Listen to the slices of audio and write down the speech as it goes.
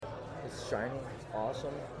It's shiny. It's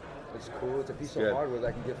awesome. It's cool. It's a piece Good. of hardware that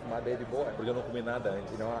I can give for my baby boy. Porque eu não comi nada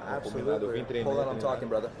antes. You know, Não comi nada. Eu vim absolutely. treinar. Hold on, I'm talking,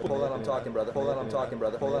 brother. Hold on, I'm talking, brother. Hold on, I'm talking,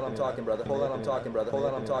 brother. Hold on, I'm talking, brother. Hold on, I'm talking, brother. Hold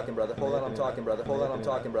on, I'm talking, brother. Hold on, I'm talking, brother. Hold on, I'm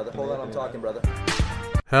talking, brother. Hold on, I'm talking, brother.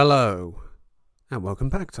 Hello, and welcome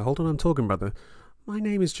back to Hold On, I'm Talking, Brother. My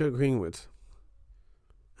name is Joe Greenwood,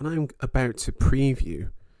 and I'm about to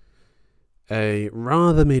preview a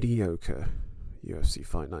rather mediocre UFC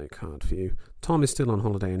Fight Night card for you. Tom is still on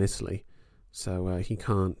holiday in Italy, so he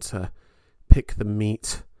can't pick the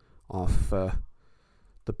meat off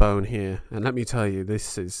the bone here. And let me tell you,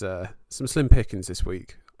 this is some slim pickings this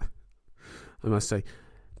week, I must say.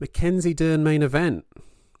 Mackenzie Dern main event.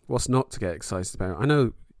 What's not to get excited about? I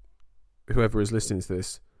know whoever is listening to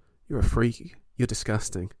this, you're a freak. You're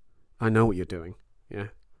disgusting. I know what you're doing. Yeah,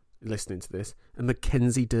 listening to this. A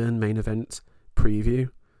Mackenzie Dern main event preview.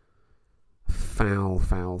 Foul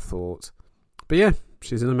thought. But yeah,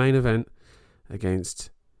 she's in the main event against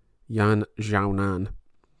Yan Xiaonan.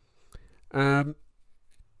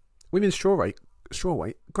 Women's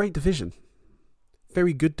strawweight, great division.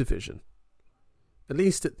 Very good division. At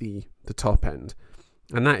least at the top end.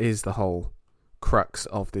 And that is the whole crux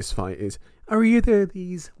of this fight is, are either of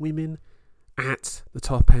these women at the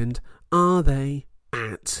top end? Are they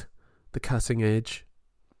at the cutting edge?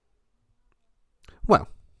 Well,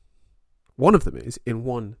 one of them is in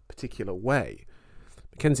one particular way.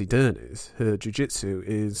 Mackenzie Dern is. Her jiu-jitsu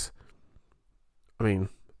is,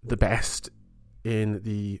 the best in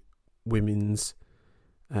the women's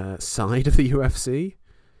side of the UFC.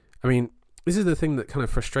 This is the thing that kind of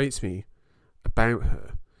frustrates me about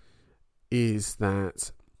her, is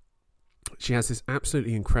that she has this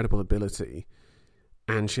absolutely incredible ability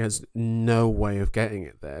and she has no way of getting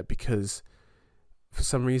it there because for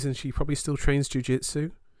some reason she probably still trains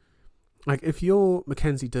jiu-jitsu. Like, if you're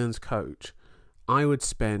Mackenzie Dern's coach, I would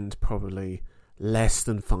spend probably less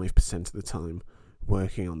than 5% of the time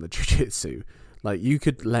working on the jiu-jitsu. Like, you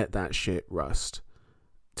could let that shit rust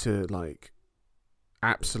to,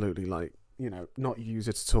 absolutely, not use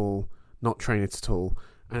it at all, not train it at all,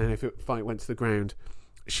 and if the fight went to the ground,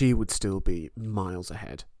 she would still be miles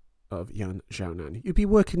ahead of Yan Xiaonan. You'd be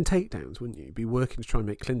working takedowns, wouldn't you? You'd be working to try and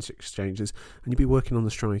make clinch exchanges, and you'd be working on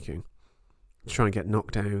the striking to try and get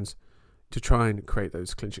knockdowns, to try and create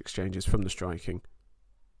those clinch exchanges from the striking,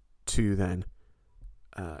 to then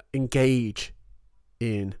engage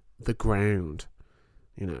in the ground.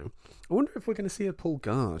 I wonder if we're going to see her pull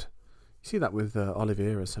guard. You see that with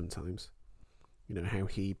Oliveira sometimes. How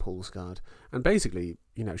he pulls guard. And basically,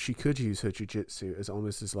 she could use her jiu-jitsu as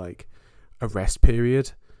almost as like a rest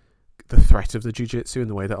period, the threat of the jiu-jitsu in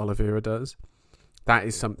the way that Oliveira does. That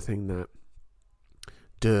is something that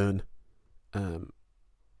Dern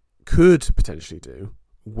could potentially do.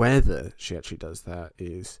 Whether she actually does that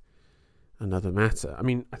is another matter.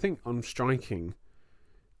 I think on striking,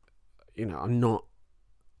 I'm not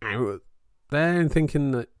out there and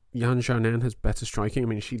thinking that Yan Xiaonan has better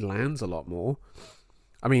striking. She lands a lot more.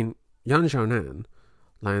 Yan Xiaonan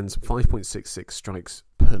lands 5.66 strikes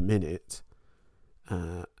per minute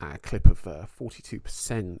at a clip of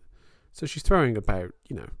 42%. So she's throwing about,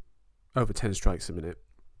 over 10 strikes a minute,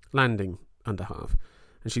 landing under half.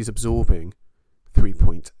 And she's absorbing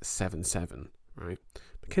 3.77, right?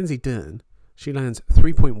 Mackenzie Dern, she lands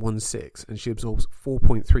 3.16 and she absorbs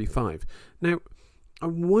 4.35. Now, I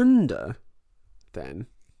wonder then,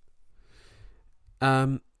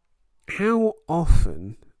 how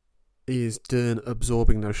often is Dern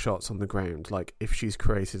absorbing those shots on the ground? Like, if she's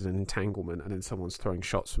created an entanglement and then someone's throwing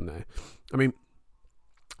shots from there.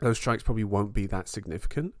 Those strikes probably won't be that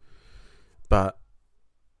significant, but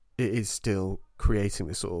it is still creating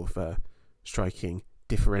this sort of striking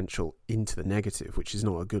differential into the negative, which is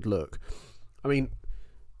not a good look.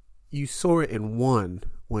 You saw it in one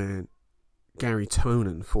when Gary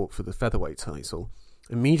Tonon fought for the featherweight title,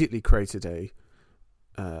 immediately created a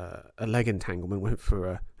leg entanglement, went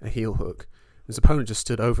for a heel hook. His opponent just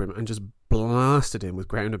stood over him and just blasted him with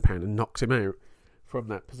ground and pound and knocked him out from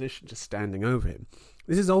that position, just standing over him.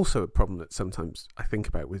 This is also a problem that sometimes I think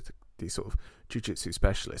about with these sort of jiu-jitsu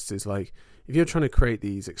specialists, is like, if you're trying to create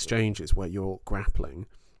these exchanges where you're grappling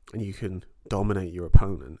and you can dominate your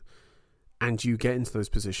opponent, and you get into those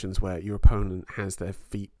positions where your opponent has their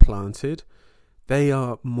feet planted, they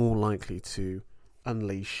are more likely to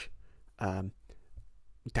unleash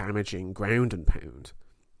damaging ground and pound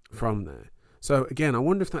from there. So again, I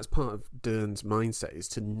wonder if that's part of Dern's mindset, is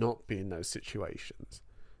to not be in those situations.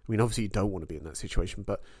 Obviously you don't want to be in that situation,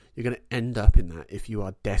 but you're going to end up in that if you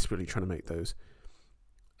are desperately trying to make those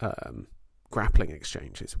grappling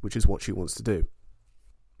exchanges, which is what she wants to do.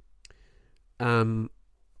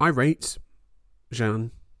 I rate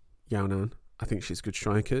Zhang Yaonan. I think she's a good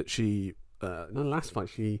striker. She, in the last fight,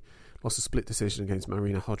 she lost a split decision against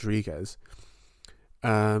Marina Rodriguez.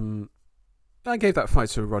 I gave that fight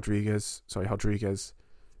to Rodriguez,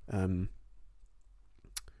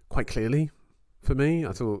 quite clearly for me.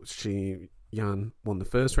 I thought Yan won the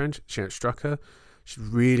first round. She outstruck her. She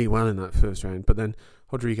did really well in that first round, but then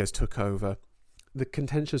Rodriguez took over. The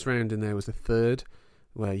contentious round in there was the third,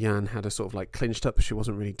 where Yan had her sort of like clinched up, but she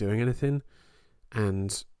wasn't really doing anything,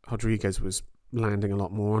 and Rodriguez was landing a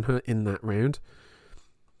lot more on her in that round.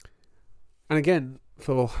 And again,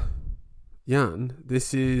 for Yan,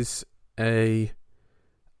 this is her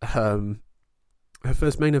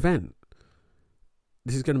first main event.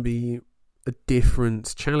 This is going to be a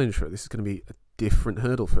different challenge for her. This is going to be a different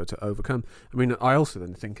hurdle for her to overcome. I mean, I also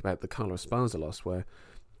then think about the Carla Esparza loss, where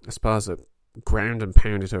Esparza ground and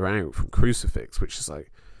pounded her out from crucifix, which is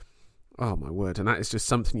like, oh my word. And that is just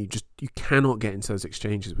something you cannot get into those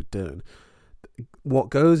exchanges with Dern. What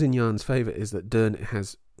goes in Yan's favour is that Dern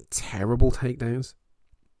has terrible takedowns,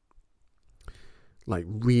 like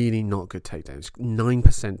really not good takedowns. 9%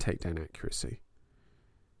 takedown accuracy.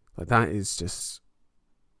 Like that is just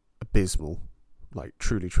abysmal. Like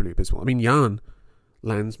truly, truly abysmal. I mean, Yan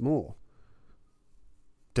lands more.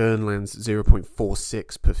 Dern lands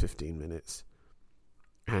 0.46 per 15 minutes.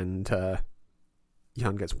 And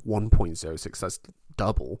Yan gets 1.06. That's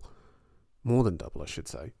double. More than double, I should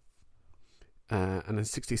say. And then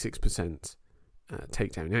 66%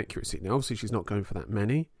 takedown accuracy. Now, obviously, she's not going for that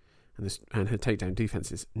many. And her takedown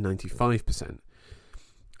defense is 95%.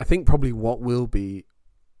 I think probably what will be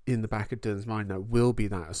in the back of Dern's mind, though, will be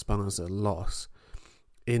that Esparza loss.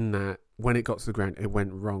 In that, when it got to the ground, it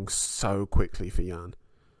went wrong so quickly for Yan.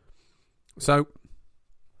 So,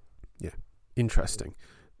 yeah, interesting.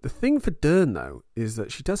 The thing for Dern, though, is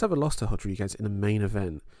that she does have a loss to Rodriguez in a main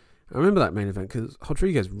event. I remember that main event because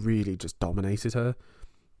Rodriguez really just dominated her.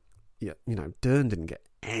 Yeah, you know, Dern didn't get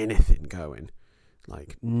anything going.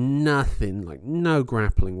 Like, nothing, like, no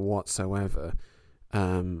grappling whatsoever.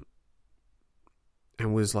 And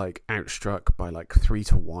was, like, outstruck by, like,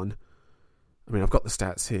 3-1. I mean, I've got the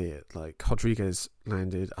stats here. Like, Rodriguez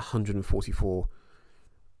landed 144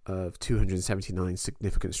 of 279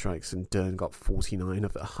 significant strikes, and Dern got 49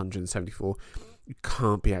 of the 174. You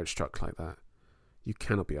can't be outstruck like that. You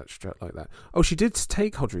cannot be outstruck like that. Oh, she did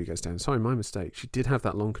take Rodriguez down. Sorry, my mistake. She did have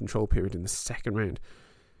that long control period in the second round.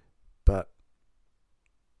 But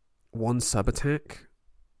one sub attack,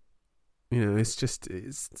 you know, it's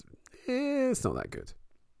not that good.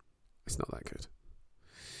 It's not that good.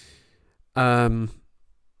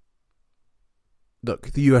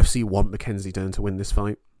 Look, the UFC want Mackenzie Dern to win this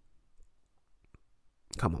fight.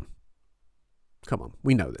 Come on.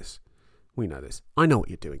 We know this. I know what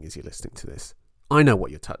you're doing as you're listening to this. I know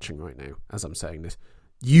what you're touching right now as I'm saying this.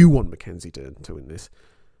 You want Mackenzie Dern to win this.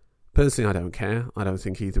 Personally, I don't care. I don't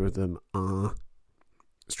think either of them are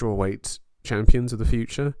strawweight champions of the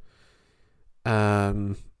future.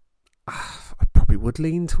 I probably would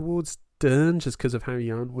lean towards Dern just because of how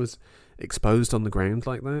Yan was exposed on the ground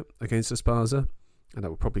like that against Esparza, and that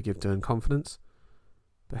would probably give Dern confidence.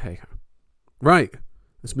 But hey, right,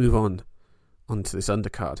 let's move on to this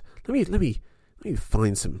undercard. Let me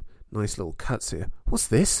find some nice little cuts here. What's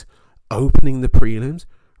this? Opening the prelims,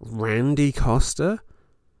 Randy Costa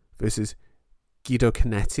versus Guido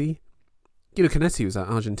Canetti. Guido Canetti was that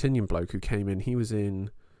Argentinian bloke who came in. He was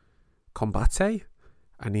in Combate,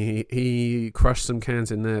 and he crushed some cans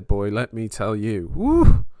in there, boy. Let me tell you.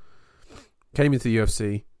 Woo! Came into the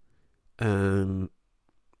UFC, and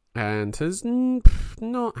has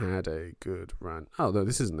not had a good run. Oh, no,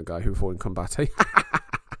 this isn't the guy who fought in Combate.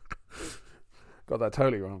 Got that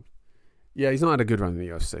totally wrong. Yeah, he's not had a good run in the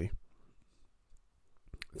UFC.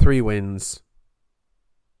 3 wins,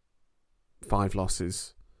 5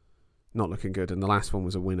 losses. Not looking good. And the last one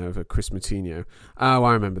was a win over Chris Moutinho. Oh,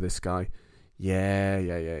 I remember this guy.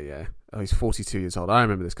 Yeah. Oh, he's 42 years old. I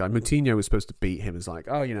remember this guy. Moutinho was supposed to beat him as like,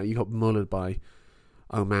 oh, you know, you got mullered by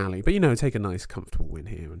O'Malley. But, you know, take a nice, comfortable win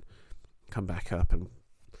here and come back up. And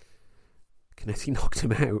Canetti knocked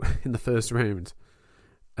him out in the first round.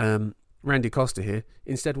 Randy Costa here.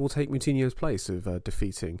 Instead, will take Moutinho's place of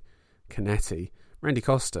defeating Canetti. Randy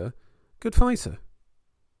Costa, good fighter.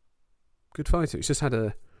 He's just had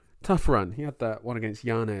a tough run. He had that one against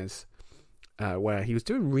Yanez where he was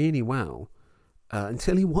doing really well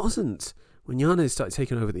until he wasn't. When Yanez started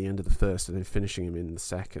taking over at the end of the first and then finishing him in the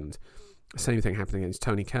second. Same thing happened against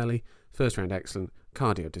Tony Kelly. First round excellent.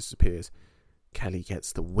 Cardio disappears. Kelly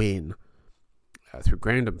gets the win through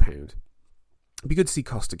ground and pound. It'd be good to see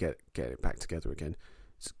Costa get it back together again.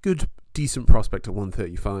 It's a good, decent prospect at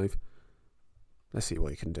 135. Let's see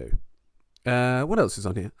what he can do. What else is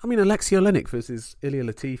on here? I mean, Alexei Oleinik versus Ilia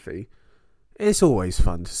Latifi. It's always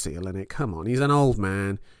fun to see Oleinik. Come on, he's an old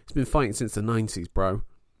man. He's been fighting since the 90s, bro.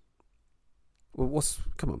 Well,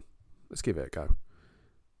 come on, let's give it a go.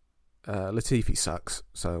 Latifi sucks,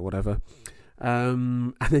 so whatever.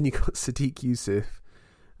 And then you got Sadiq Yusuff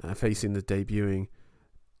facing the debuting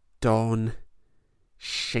Don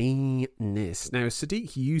Shainis. Now,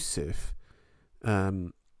 Sadiq Yusuff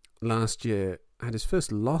last year had his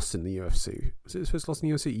first loss in the UFC. Was it his first loss in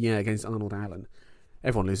the UFC? Yeah, against Arnold Allen.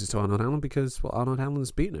 Everyone loses to Arnold Allen because, well, Arnold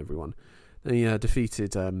Allen's beaten everyone. Then he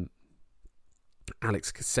defeated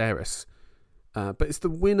Alex Caceres. But it's the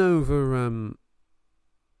win over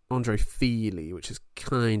Andre Fili, which is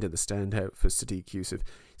kind of the standout for Sadiq Yusuff.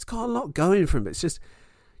 He's got a lot going for him, but it's just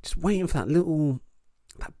waiting for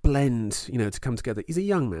that blend, to come together. He's a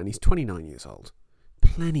young man. He's 29 years old.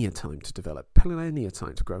 Plenty of time to develop. Plenty of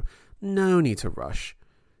time to grow. No need to rush.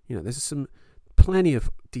 There's plenty of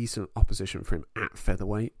decent opposition for him at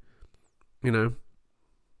featherweight.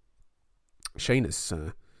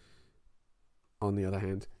 Shainis, on the other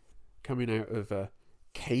hand, coming out of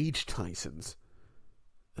Cage Titans.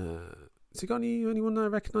 Has he got anyone that I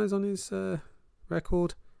recognise on his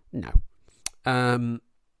record? No.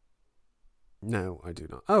 No, I do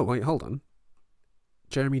not. Oh, wait, hold on.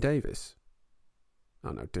 Jeremy Davis.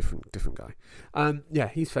 Oh, no, different guy. Yeah,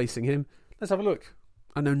 he's facing him. Let's have a look.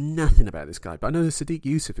 I know nothing about this guy, but I know that Sadiq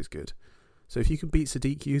Yusuff is good. So if you can beat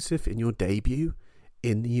Sadiq Yusuff in your debut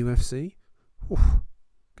in the UFC,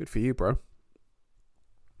 good for you, bro.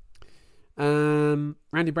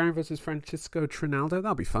 Randy Brown versus Francisco Trinaldo.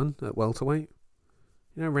 That'll be fun at welterweight.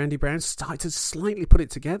 Randy Brown started to slightly put it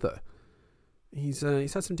together. He's had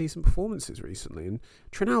some decent performances recently, and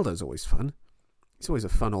Trinaldo's always fun. He's always a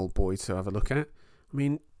fun old boy to have a look at. I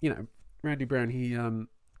mean, Randy Brown, he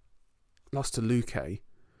lost to Luque,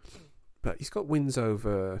 but he's got wins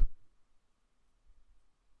over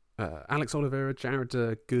Alex Oliveira, Jared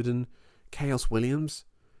Gooden, Chaos Williams.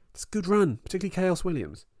 It's a good run, particularly Chaos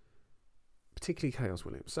Williams.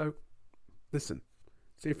 So, listen,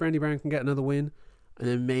 see if Randy Brown can get another win, and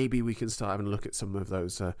then maybe we can start having a look at some of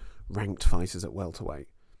those ranked fighters at welterweight.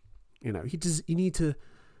 You need to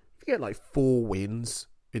get like 4 wins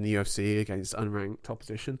in the UFC against unranked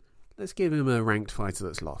opposition. Let's give him a ranked fighter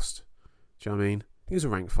that's lost. Do you know what I mean? He was a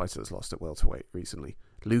ranked fighter that's lost at welterweight recently.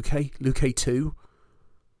 Luque 2?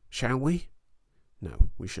 Shall we? No,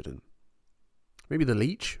 we shouldn't. Maybe the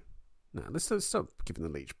Leech? No, let's stop giving the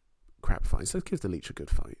Leech crap fights. Let's give the Leech a good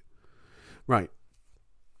fight. Right.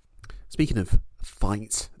 Speaking of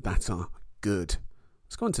fights that are good,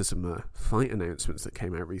 let's go on to some fight announcements that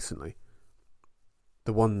came out recently.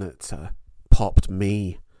 The one that popped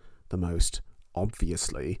me the most,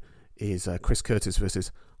 obviously, is Chris Curtis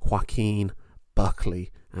versus Joaquin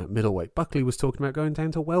Buckley at middleweight. Buckley was talking about going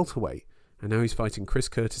down to welterweight, and now he's fighting Chris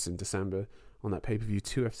Curtis in December on that pay-per-view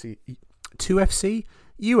 2FC? UFC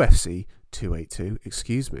 282,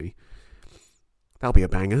 excuse me. That'll be a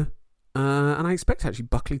banger. And I expect actually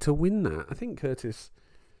Buckley to win that. I think Curtis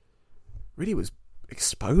really was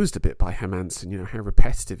exposed a bit by Hermansson, how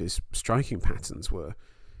repetitive his striking patterns were.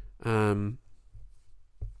 And,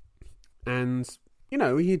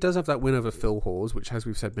 he does have that win over Phil Hawes, which, as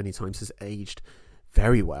we've said many times, has aged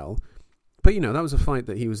very well. But, that was a fight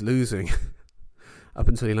that he was losing up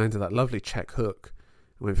until he landed that lovely check hook.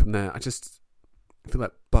 And went from there. I just feel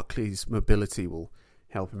like Buckley's mobility will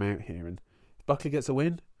help him out here. And if Buckley gets a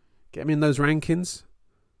win, get him in those rankings,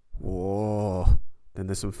 whoa, then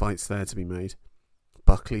there's some fights there to be made.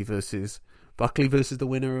 Buckley versus the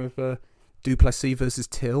winner of Duplessis versus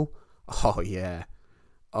Till. Oh yeah.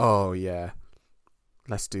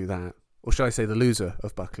 Let's do that. Or should I say the loser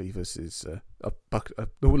of Buckley versus the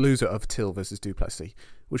loser of Till versus Duplessis,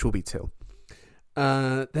 which will be Till.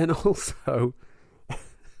 Then also,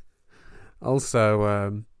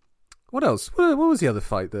 what else? What was the other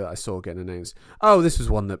fight that I saw getting announced? Oh, this was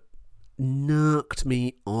one that knocked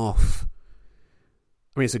me off.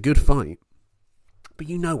 I mean, it's a good fight, but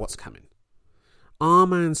you know what's coming.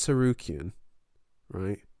 Arman Tsarukyan,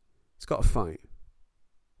 right? He's got a fight.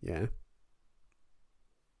 Yeah.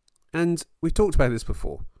 And we've talked about this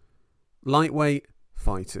before. Lightweight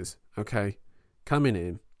fighters, okay, coming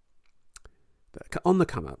in, on the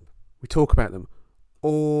come up. We talk about them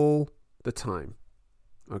all the time,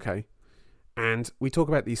 okay? And we talk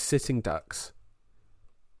about these sitting ducks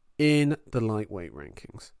in the lightweight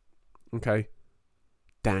rankings, okay?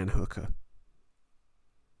 Dan Hooker,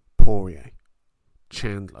 Poirier,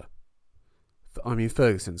 Chandler. I mean,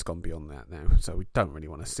 Ferguson's gone beyond that now, so we don't really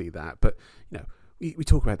want to see that. But, we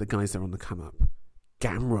talk about the guys that are on the come up.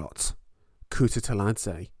 Gamrot,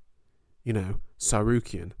 Kutateladze,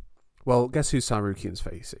 Sarukian. Well, guess who Sarukian's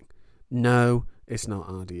facing? No, it's not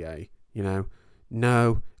RDA.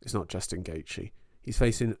 No, it's not Justin Gaethje. He's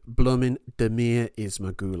facing bloomin' Damir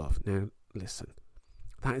Ismagulov. Now, listen,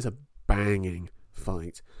 that is a banging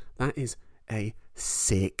fight. That is a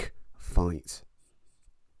sick fight.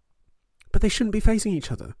 But they shouldn't be facing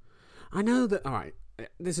each other. I know that, alright,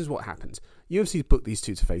 this is what happens. UFC's booked these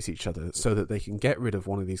two to face each other so that they can get rid of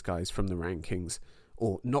one of these guys from the rankings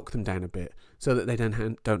or knock them down a bit so that they don't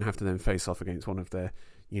have to then face off against one of their,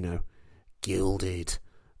 gilded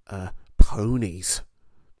ponies.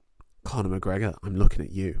 Conor McGregor, I'm looking at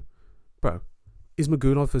you. Bro,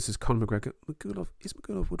 Ismagulov versus Conor McGregor.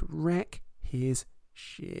 Ismagulov would wreck his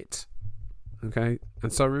shit. Okay?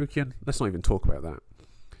 And Sarukian, let's not even talk about that.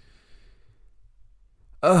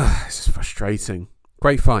 This is frustrating.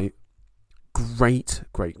 Great fight. Great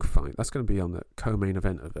fight. That's going to be on the co-main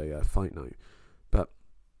event of a fight night. But,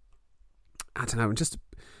 I don't know, it just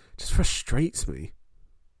frustrates me.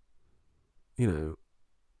 It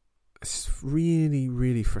really,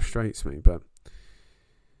 really frustrates me. But,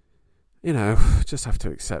 just have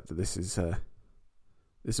to accept that this is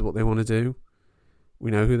what they want to do.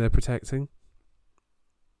 We know who they're protecting.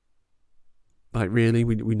 Like, really,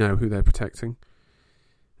 we know who they're protecting.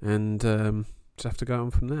 And just have to go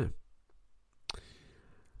on from there.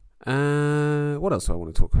 What else do I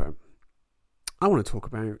want to talk about? I want to talk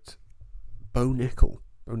about Bo Nickel.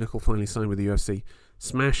 Bo Nickel finally signed with the UFC,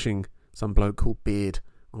 smashing some bloke called Beard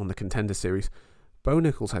on the Contender Series. Bo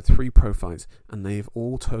Nickel's had 3 pro fights, and they've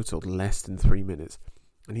all totaled less than 3 minutes.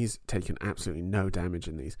 And he's taken absolutely no damage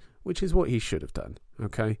in these, which is what he should have done,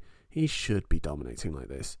 okay? He should be dominating like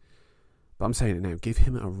this. But I'm saying it now, give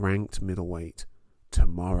him a ranked middleweight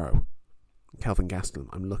tomorrow. Kelvin Gastelum,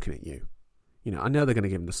 I'm looking at you. I know they're going to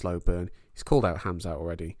give him the slow burn. He's called out Hamzat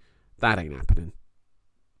already. That ain't happening.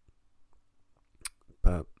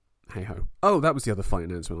 But, hey-ho. Oh, that was the other fight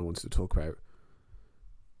announcement I wanted to talk about.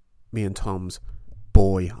 Me and Tom's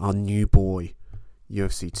boy, our new boy,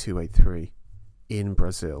 UFC 283 in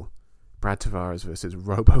Brazil. Brad Tavares versus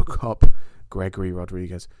RoboCop Gregory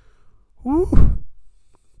Rodriguez. Woo!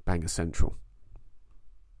 Banger Central.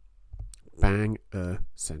 Banger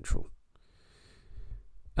Central.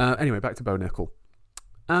 Anyway, back to Bo Nickel.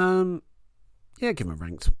 Yeah, give him a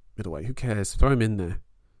ranked middleweight. Who cares? Throw him in there.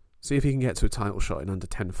 See if he can get to a title shot in under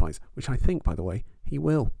 10 fights, which I think, by the way, he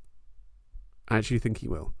will. I actually think he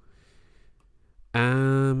will.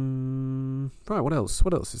 Right, what else?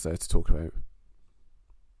 What else is there to talk about?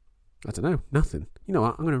 I don't know. Nothing. You know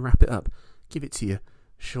what? I'm going to wrap it up. Give it to you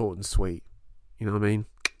short and sweet. You know what I mean?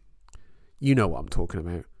 You know what I'm talking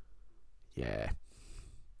about. Yeah.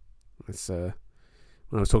 It's when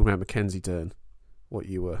I was talking about Mackenzie Dern, what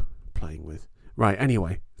you were playing with. Right,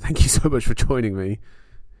 anyway, thank you so much for joining me.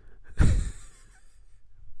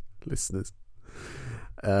 Listeners.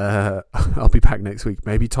 I'll be back next week.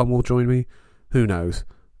 Maybe Tom will join me. Who knows?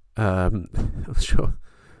 I'm sure.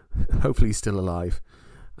 Hopefully he's still alive.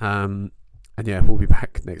 And yeah, we'll be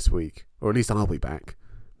back next week. Or at least I'll be back.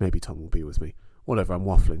 Maybe Tom will be with me. Whatever, I'm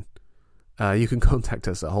waffling. You can contact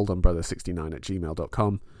us at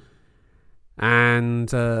holdonbrother69@gmail.com.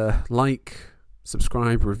 And like,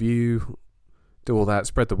 subscribe, review, do all that.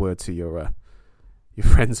 Spread the word to your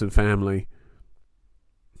friends and family.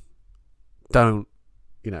 Don't,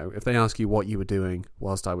 if they ask you what you were doing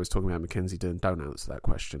whilst I was talking about Mackenzie Dern, don't answer that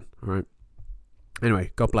question. All right.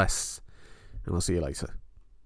 Anyway, God bless, and I'll see you later.